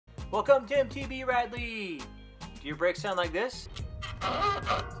Welcome to MTB Bradley. Do your brakes sound like this?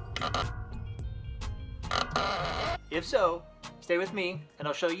 If so, stay with me and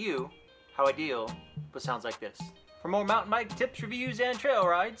I'll show you how I deal with sounds like this. For more mountain bike tips, reviews, and trail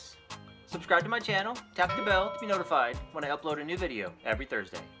rides, subscribe to my channel, tap the bell to be notified when I upload a new video every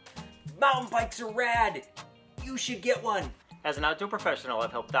Thursday. Mountain bikes are rad! You should get one! As an outdoor professional,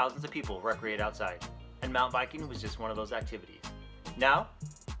 I've helped thousands of people recreate outside, and mountain biking was just one of those activities. Now,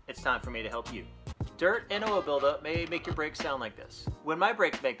 it's time for me to help you. Dirt and oil buildup may make your brakes sound like this. When my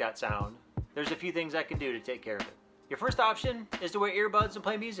brakes make that sound, there's a few things I can do to take care of it. Your first option is to wear earbuds and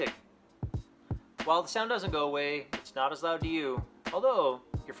play music. While the sound doesn't go away, it's not as loud to you, although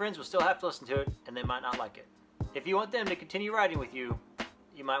your friends will still have to listen to it and they might not like it. If you want them to continue riding with you,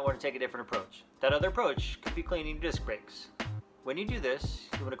 you might want to take a different approach. That other approach could be cleaning your disc brakes. When you do this,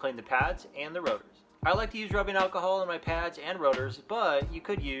 you want to clean the pads and the rotors. I like to use rubbing alcohol on my pads and rotors, but you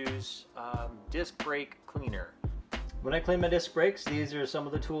could use disc brake cleaner. When I clean my disc brakes, these are some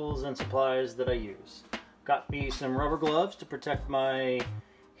of the tools and supplies that I use. Got me some rubber gloves to protect my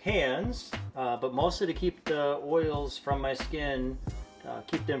hands, but mostly to keep the oils from my skin,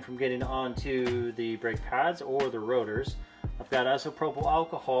 keep them from getting onto the brake pads or the rotors. I've got isopropyl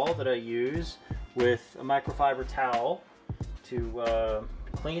alcohol that I use with a microfiber towel to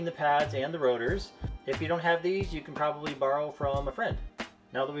clean the pads and the rotors. If you don't have these, you can probably borrow from a friend.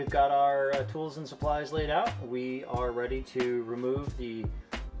 Now that we've got our tools and supplies laid out, we are ready to remove the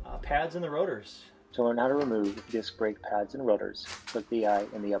pads and the rotors. To learn how to remove disc brake pads and rotors, click the eye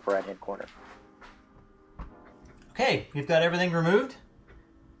in the upper right hand corner. Okay, we've got everything removed,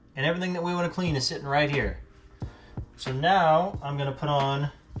 and everything that we want to clean is sitting right here. So now I'm going to put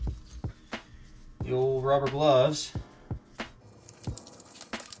on the old rubber gloves.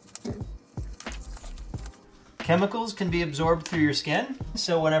 Chemicals can be absorbed through your skin,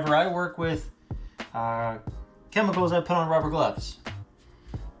 so whenever I work with chemicals, I put on rubber gloves.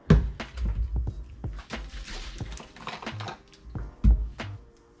 I'm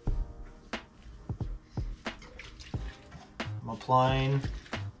applying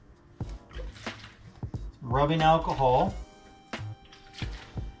some rubbing alcohol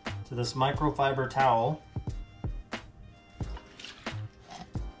to this microfiber towel.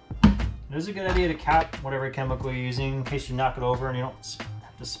 It is a good idea to cap whatever chemical you're using in case you knock it over and you don't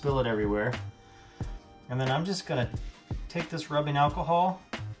have to spill it everywhere. And then I'm just going to take this rubbing alcohol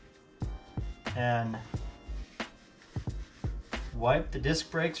and wipe the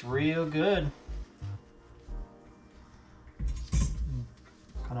disc brakes real good.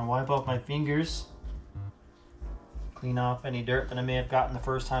 Kind of wipe off my fingers, clean off any dirt that I may have gotten the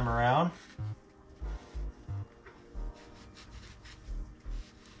first time around.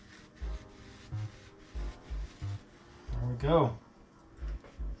 There we go.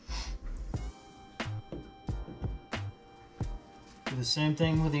 Do the same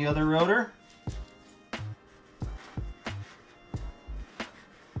thing with the other rotor.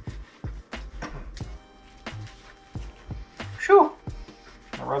 Phew!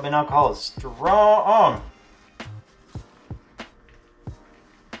 The rubbing alcohol is strong.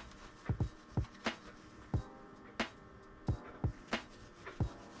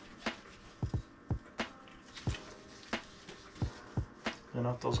 Clean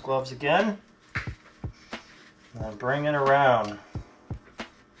up those gloves again, and bring it around.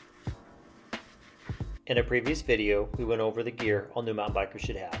 In a previous video, we went over the gear all new mountain bikers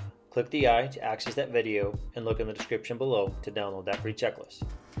should have. Click the eye to access that video and look in the description below to download that free checklist.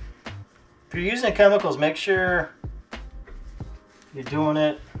 If you're using chemicals, make sure you're doing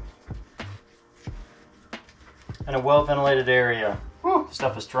it in a well-ventilated area. Whew,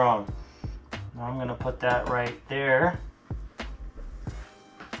 stuff is strong. Now I'm going to put that right there.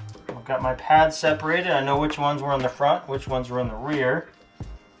 I've got my pads separated. I know which ones were in the front, which ones were in the rear.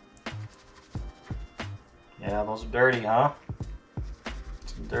 Yeah, those are dirty, huh?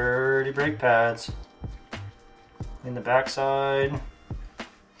 Some dirty brake pads. In the backside.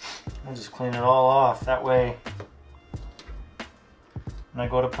 I'll just clean it all off. That way, when I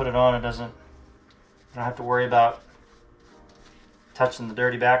go to put it on, I don't have to worry about touching the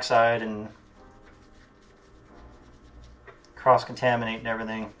dirty backside and cross-contaminating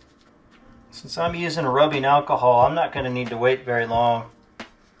everything. Since I'm using a rubbing alcohol, I'm not going to need to wait very long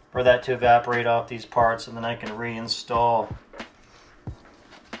for that to evaporate off these parts, and then I can reinstall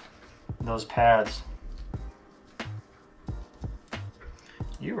those pads.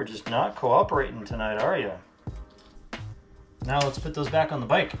 You are just not cooperating tonight, are you? Now let's put those back on the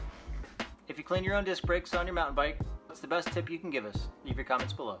bike. If you clean your own disc brakes on your mountain bike, what's the best tip you can give us? Leave your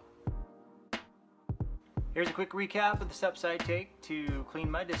comments below. Here's a quick recap of the steps I take to clean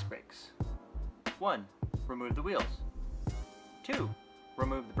my disc brakes. 1. Remove the wheels. 2.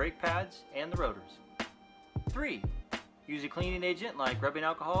 Remove the brake pads and the rotors. 3. Use a cleaning agent like rubbing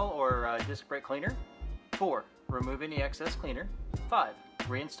alcohol or disc brake cleaner. 4. Remove any excess cleaner. 5.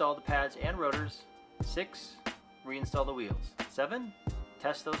 Reinstall the pads and rotors. 6. Reinstall the wheels. 7.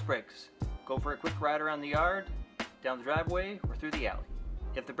 Test those brakes. Go for a quick ride around the yard, down the driveway, or through the alley.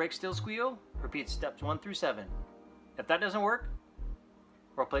 If the brakes still squeal, repeat steps 1 through 7. If that doesn't work,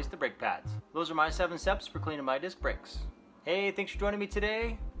 replace the brake pads. Those are my 7 steps for cleaning my disc brakes. Hey, thanks for joining me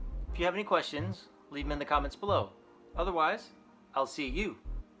today. If you have any questions, leave them in the comments below. Otherwise, I'll see you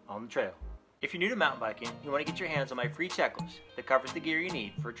on the trail. If you're new to mountain biking, you want to get your hands on my free checklist that covers the gear you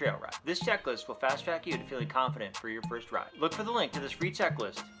need for a trail ride. This checklist will fast track you to feeling confident for your first ride. Look for the link to this free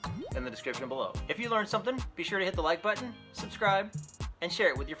checklist in the description below. If you learned something, be sure to hit the like button, subscribe, and share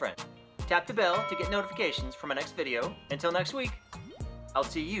it with your friends. Tap the bell to get notifications for my next video. Until next week, I'll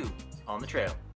see you on the trail.